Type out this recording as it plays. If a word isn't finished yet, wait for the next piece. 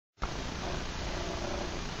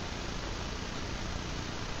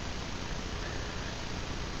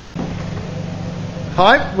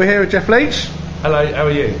Hi, we're here with Jeff Leach. Hello, how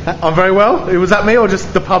are you? I'm very well. Was that me or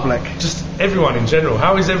just the public? Just everyone in general.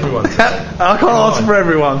 How is everyone today? I can't answer for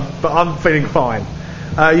everyone, but I'm feeling fine.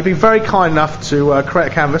 You've been very kind enough to create a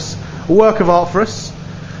canvas, a work of art for us.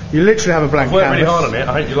 You literally have a blank canvas. I've worked really hard on it.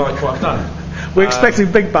 I hope you like what I've done. We're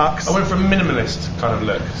expecting big bucks. I went for a minimalist kind of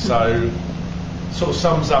look, so sort of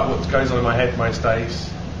sums up what goes on in my head most days,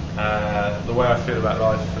 the way I feel about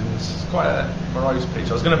life, and it's quite a morose picture.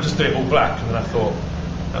 I was going to just do it all black, and then I thought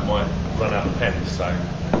that might run out of pens, so...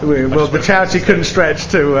 Well, the charity couldn't stretch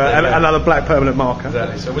to another black permanent marker.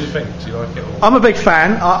 Exactly. So what do you think? Do you like it? Or? I'm a big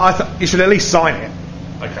fan. You should at least sign it.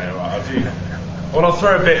 Okay, alright, I'll do. Well, I'll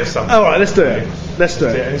throw a bit of something. Alright, let's do it. Let's do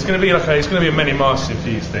it. And it's going to be like it's going to be a many masters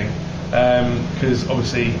infused thing, because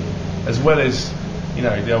obviously, as well as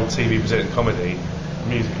the old TV presented comedy,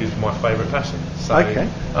 music is my favourite passion. So okay.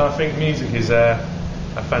 I think music is a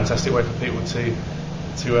fantastic way for people to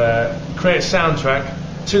create a soundtrack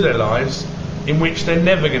to their lives in which they're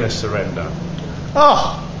never going to surrender.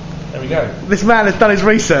 Oh, there we go. This man has done his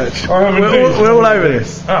research. We're all over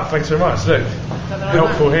this. Ah, thanks very much. Look,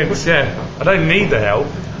 helpful hints. Yeah, I don't need the help.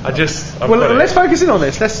 Well, let's focus in on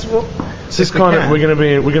this. We're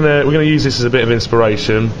gonna use this as a bit of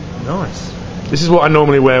inspiration. Nice. This is what I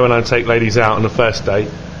normally wear when I take ladies out on the first date.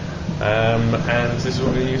 And this is what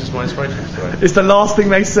I'm going to use as my inspiration today. It's the last thing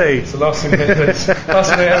they see. It's the last thing they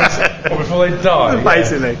before they die.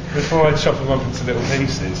 Basically. Yeah, before I chop them up into little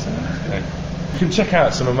pieces. You can check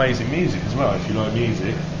out some amazing music as well if you like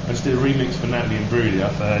music. I just did a remix for Natalie and Brulia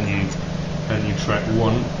for her new track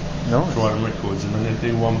 1 for Iron Records, and I'm going to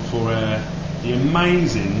do one for the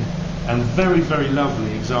amazing and very, very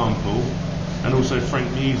lovely Example, and also Frank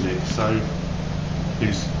Music,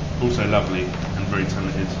 who's also lovely and very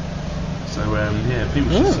talented. So people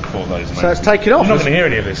should support those. So it's taken off. You're not going to hear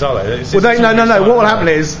any of this, are they? No. What will happen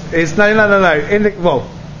is no.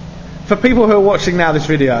 For people who are watching now this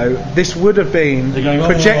video, this would have been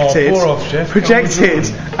projected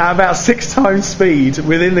at about 6 times speed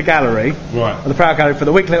within the gallery, the Proud Gallery, for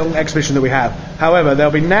the weekly exhibition that we have. However,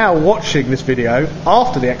 they'll be now watching this video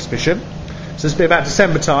after the exhibition, so this will be about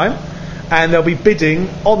December time, and they'll be bidding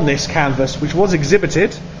on this canvas, which was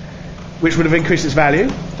exhibited, which would have increased its value.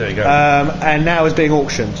 There you go. And now is being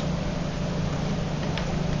auctioned.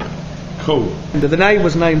 Cool. The name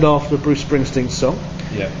was named after Bruce Springsteen's song.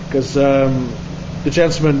 Yeah. Because the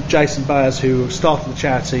gentleman Jason Bayers, who started the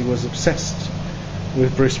charity, was obsessed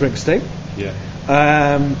with Bruce Springsteen. Yeah.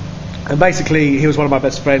 And basically, he was one of my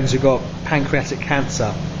best friends who got pancreatic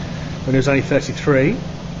cancer when he was only 33.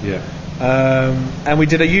 Yeah. And we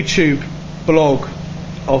did a YouTube blog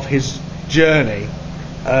of his journey,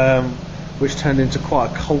 which turned into quite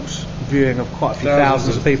a cult viewing of quite a few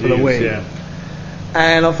thousands of people a week. Yeah.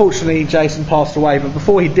 And unfortunately, Jason passed away. But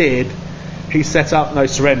before he did, he set up No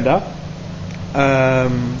Surrender,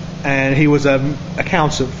 and he was an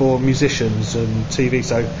accountant for musicians and TV.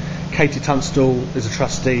 So Katie Tunstall is a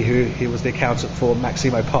trustee who he was the accountant for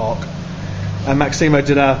Maximo Park. And Maximo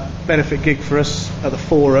did a benefit gig for us at the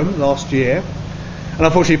Forum last year, and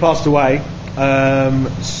unfortunately he passed away.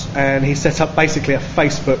 And he set up basically a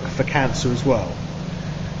Facebook for cancer as well.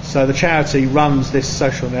 So the charity runs this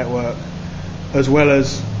social network as well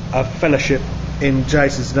as a fellowship in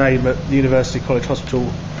Jason's name at the University College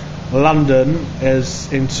Hospital London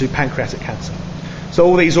as into pancreatic cancer. So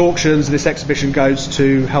all these auctions and this exhibition goes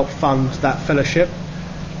to help fund that fellowship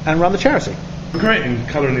and run the charity. Great in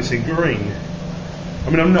colouring this in green. I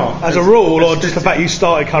mean, I'm not. As a rule, or just the fact you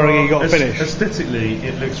started colouring and you got finished? Aesthetically,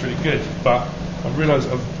 it looks really good, but I've realised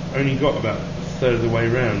I've only got about a third of the way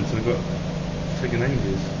round, so it's taken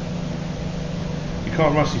ages. You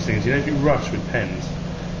can't rush these things. If you rush with pens,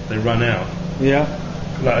 they run out. Yeah.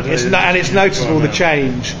 It's noticeable the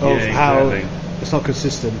change of how it's not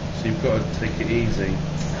consistent. So you've got to take it easy.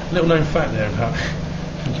 Little known fact there about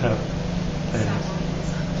pens.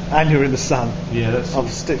 And you're in the sun. Yeah, I've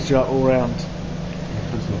stitched you up all round.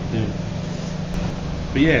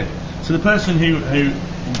 But yeah, so the person who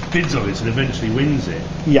bids on this and eventually wins it,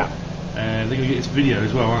 they're going to get this video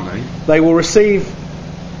as well, aren't they? They will receive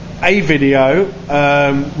a video.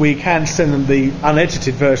 We can send them the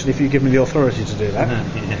unedited version if you give me the authority to do that.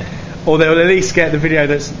 Or they'll at least get the video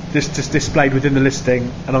that's just displayed within the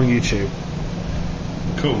listing and on YouTube.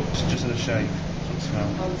 Cool. It's just in a shape.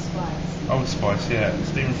 Old Spice. Old Spice, yeah.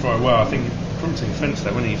 Stephen Fry. Well, I think he's probably taking offence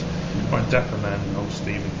there when he's quite a dapper man, old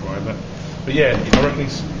Stephen Fry. But yeah, I reckon he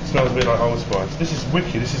smells a bit like Old Spice. This is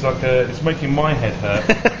wicked. This is like it's making my head hurt.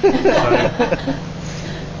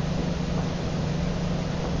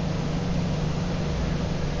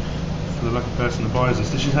 For the lucky person that buys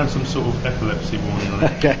this should have some sort of epilepsy warning on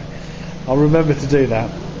it. Okay. I'll remember to do that.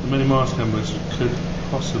 The many Mars cameras could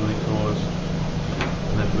possibly cause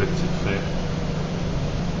an epileptic fit.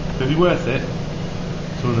 But it'd be worth it.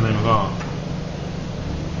 It's all in the name of art.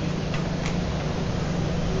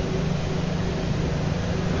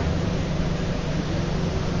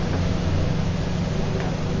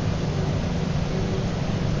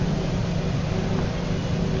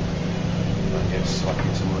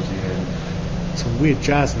 Sucking towards the end. Some weird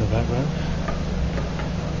jazz in the background.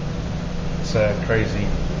 It's a crazy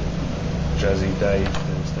jazzy day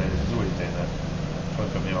downstairs. He's always doing that. Trying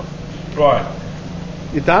to cut me off. Right.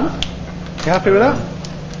 You done? You happy with that?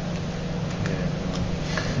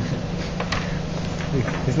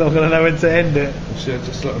 Yeah. He's not going to know when to end it. See, I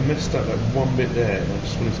just like messed up like one bit there, and I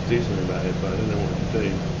just wanted to do something about it, but I don't know what to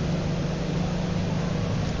do.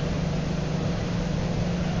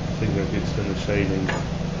 I think I could spend the shading.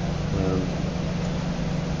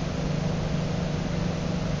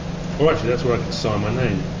 Oh, actually, that's where I could sign my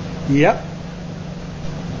name. Yep.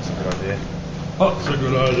 That's a good idea. Oh, that's a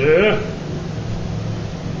good idea.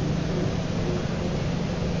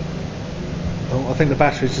 Oh, I think the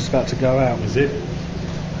battery's just about to go out. Is it?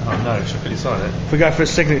 Oh no, should I quickly sign it? If we go for a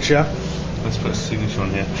signature. Let's put a signature on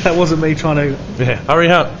here. That wasn't me trying to. Yeah, hurry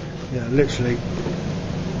up. Yeah, literally.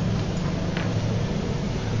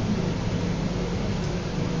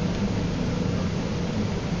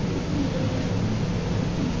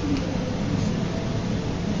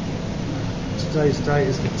 Today's date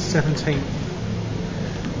is the 17th.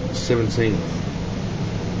 17th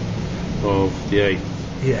of the 8th.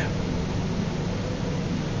 Yeah.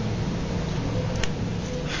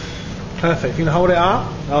 Perfect. You can hold it up.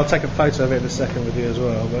 I'll take a photo of it in a second with you as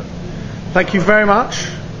well. But thank you very much.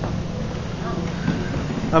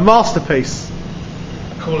 A masterpiece.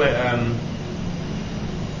 I call it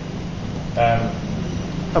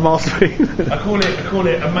A masterpiece. I call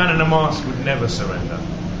it a man in a mask would never surrender.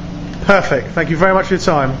 Perfect. Thank you very much for your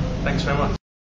time. Thanks very much.